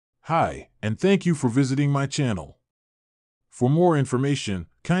Hi, and thank you for visiting my channel. For more information,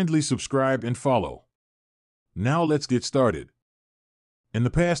 kindly subscribe and follow. Now let's get started. In the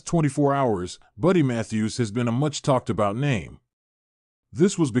past 24 hours, Buddy Matthews has been a much talked about name.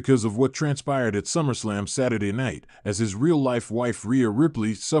 This was because of what transpired at SummerSlam Saturday night, as his real-life wife Rhea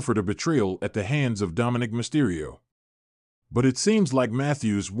Ripley suffered a betrayal at the hands of Dominic Mysterio. But it seems like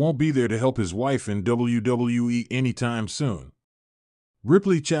Matthews won't be there to help his wife in WWE anytime soon.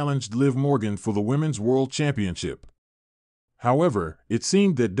 Ripley challenged Liv Morgan for the Women's World Championship. However, it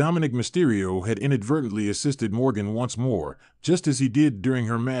seemed that Dominic Mysterio had inadvertently assisted Morgan once more, just as he did during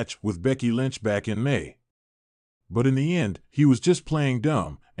her match with Becky Lynch back in May. But in the end, he was just playing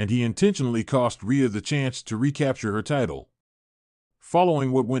dumb, and he intentionally cost Rhea the chance to recapture her title.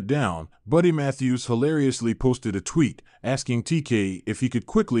 Following what went down, Buddy Matthews hilariously posted a tweet asking TK if he could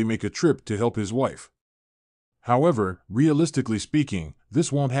quickly make a trip to help his wife. However, realistically speaking,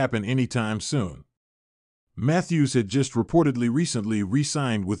 this won't happen anytime soon. Matthews had just reportedly recently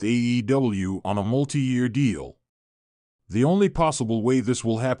re-signed with AEW on a multi-year deal. The only possible way this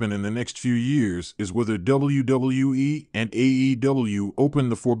will happen in the next few years is whether WWE and AEW open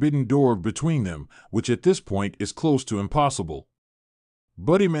the forbidden door between them, which at this point is close to impossible.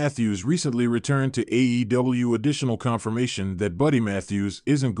 Buddy Matthews recently returned to AEW. Additional confirmation that Buddy Matthews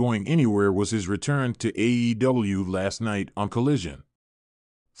isn't going anywhere was his return to AEW last night on Collision.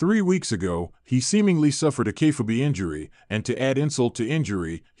 3 weeks ago, he seemingly suffered a kayfabe injury, and to add insult to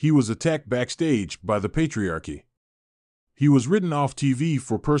injury, he was attacked backstage by the patriarchy. He was written off TV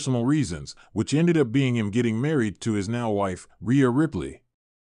for personal reasons, which ended up being him getting married to his now wife, Rhea Ripley.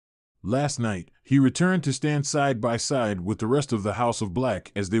 Last night, he returned to stand side by side with the rest of the House of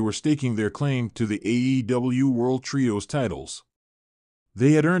Black as they were staking their claim to the AEW World Trios titles.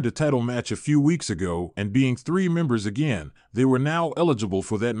 They had earned a title match a few weeks ago, and being 3 members again, they were now eligible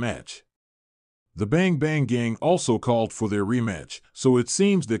for that match. The Bang Bang Gang also called for their rematch, so it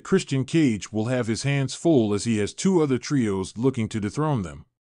seems that Christian Cage will have his hands full as he has 2 other trios looking to dethrone them.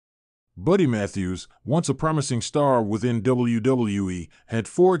 Buddy Matthews, once a promising star within WWE, had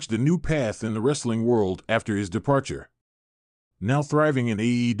forged a new path in the wrestling world after his departure. Now thriving in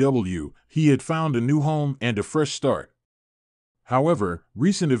AEW, he had found a new home and a fresh start. However,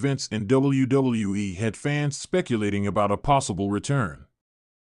 recent events in WWE had fans speculating about a possible return.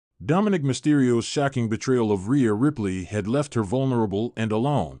 Dominic Mysterio's shocking betrayal of Rhea Ripley had left her vulnerable and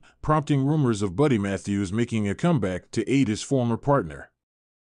alone, prompting rumors of Buddy Matthews making a comeback to aid his former partner.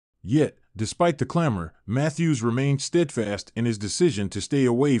 Yet, despite the clamor, Matthews remained steadfast in his decision to stay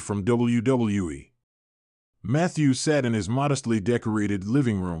away from WWE. Matthews sat in his modestly decorated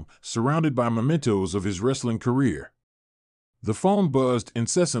living room, surrounded by mementos of his wrestling career. The phone buzzed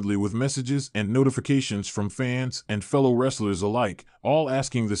incessantly with messages and notifications from fans and fellow wrestlers alike, all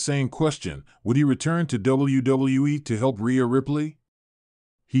asking the same question: would he return to WWE to help Rhea Ripley?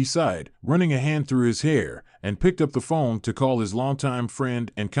 He sighed, running a hand through his hair, and picked up the phone to call his longtime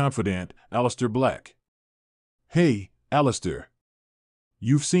friend and confidant, Aleister Black. "Hey, Aleister.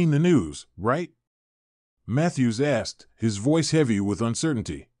 You've seen the news, right?" Matthews asked, his voice heavy with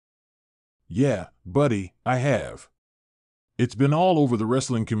uncertainty. "Yeah, buddy, I have. It's been all over the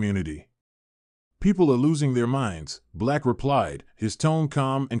wrestling community. People are losing their minds," Black replied, his tone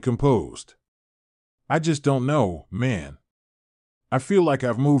calm and composed. "I just don't know, man. I feel like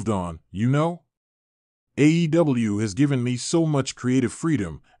I've moved on, you know? AEW has given me so much creative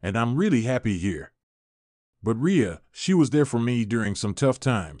freedom, and I'm really happy here. But Rhea, she was there for me during some tough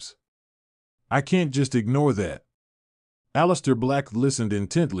times. I can't just ignore that." Aleister Black listened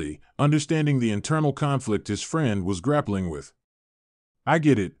intently, understanding the internal conflict his friend was grappling with. "I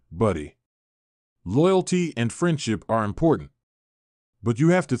get it, buddy. Loyalty and friendship are important. But you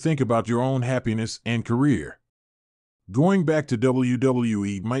have to think about your own happiness and career. Going back to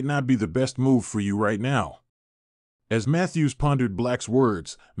WWE might not be the best move for you right now." As Matthews pondered Black's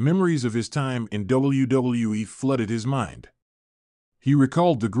words, memories of his time in WWE flooded his mind. He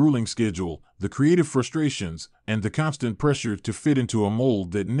recalled the grueling schedule, the creative frustrations, and the constant pressure to fit into a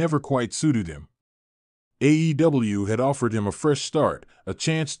mold that never quite suited him. AEW had offered him a fresh start, a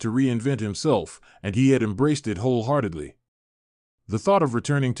chance to reinvent himself, and he had embraced it wholeheartedly. The thought of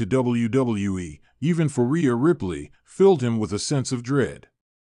returning to WWE, even for Rhea Ripley, filled him with a sense of dread.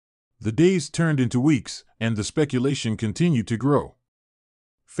 The days turned into weeks, and the speculation continued to grow.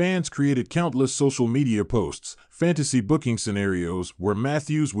 Fans created countless social media posts, fantasy booking scenarios where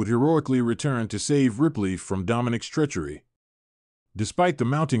Matthews would heroically return to save Ripley from Dominic's treachery. Despite the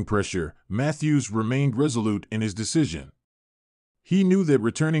mounting pressure, Matthews remained resolute in his decision. He knew that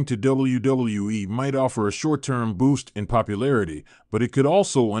returning to WWE might offer a short-term boost in popularity, but it could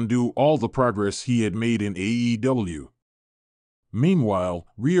also undo all the progress he had made in AEW. Meanwhile,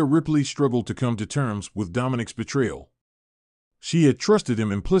 Rhea Ripley struggled to come to terms with Dominic's betrayal. She had trusted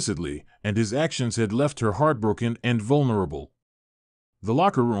him implicitly, and his actions had left her heartbroken and vulnerable. The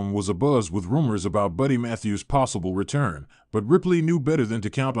locker room was abuzz with rumors about Buddy Matthews' possible return, but Ripley knew better than to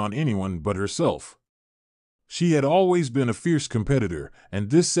count on anyone but herself. She had always been a fierce competitor, and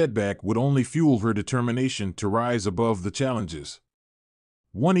this setback would only fuel her determination to rise above the challenges.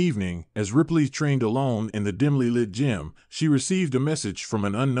 One evening, as Ripley trained alone in the dimly lit gym, she received a message from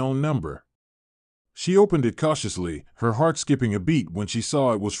an unknown number. She opened it cautiously, her heart skipping a beat when she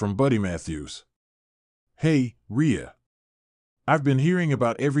saw it was from Buddy Matthews. "Hey, Rhea. I've been hearing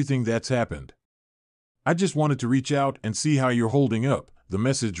about everything that's happened. I just wanted to reach out and see how you're holding up," the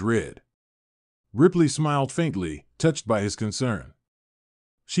message read. Ripley smiled faintly, touched by his concern.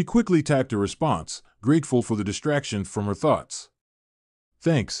 She quickly typed a response, grateful for the distraction from her thoughts.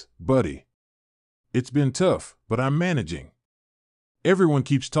 "Thanks, Buddy. It's been tough, but I'm managing. Everyone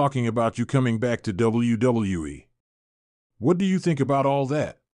keeps talking about you coming back to WWE. What do you think about all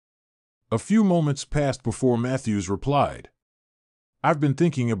that?" A few moments passed before Matthews replied. "I've been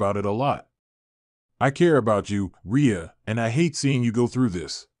thinking about it a lot. I care about you, Rhea, and I hate seeing you go through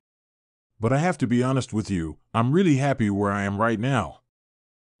this. But I have to be honest with you, I'm really happy where I am right now.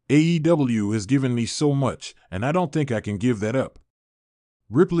 AEW has given me so much, and I don't think I can give that up."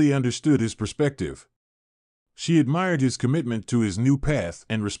 Ripley understood his perspective. She admired his commitment to his new path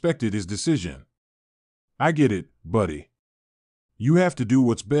and respected his decision. "I get it, Buddy. You have to do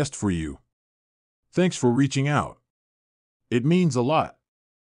what's best for you. Thanks for reaching out. It means a lot."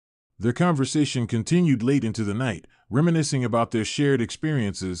 Their conversation continued late into the night, reminiscing about their shared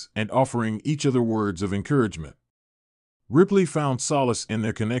experiences and offering each other words of encouragement. Ripley found solace in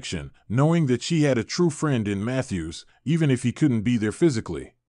their connection, knowing that she had a true friend in Matthews, even if he couldn't be there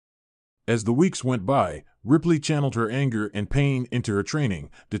physically. As the weeks went by, Ripley channeled her anger and pain into her training,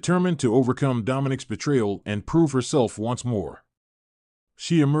 determined to overcome Dominic's betrayal and prove herself once more.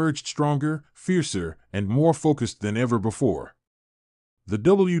 She emerged stronger, fiercer, and more focused than ever before. The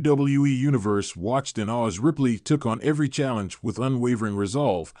WWE Universe watched in awe as Ripley took on every challenge with unwavering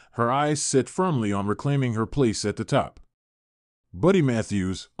resolve, her eyes set firmly on reclaiming her place at the top. Buddy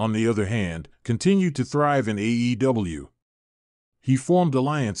Matthews, on the other hand, continued to thrive in AEW. He formed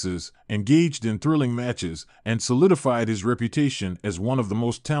alliances, engaged in thrilling matches, and solidified his reputation as one of the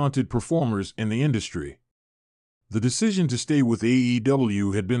most talented performers in the industry. The decision to stay with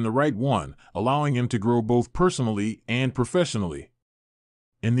AEW had been the right one, allowing him to grow both personally and professionally.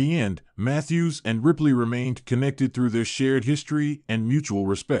 In the end, Matthews and Ripley remained connected through their shared history and mutual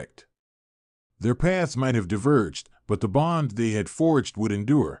respect. Their paths might have diverged, but the bond they had forged would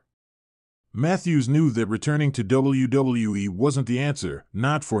endure. Matthews knew that returning to WWE wasn't the answer,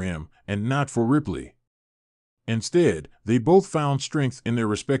 not for him, and not for Ripley. Instead, they both found strength in their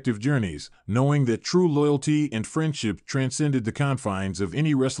respective journeys, knowing that true loyalty and friendship transcended the confines of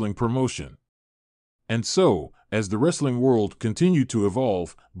any wrestling promotion. And so, as the wrestling world continued to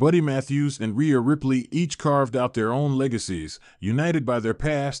evolve, Buddy Matthews and Rhea Ripley each carved out their own legacies, united by their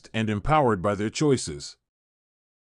past and empowered by their choices.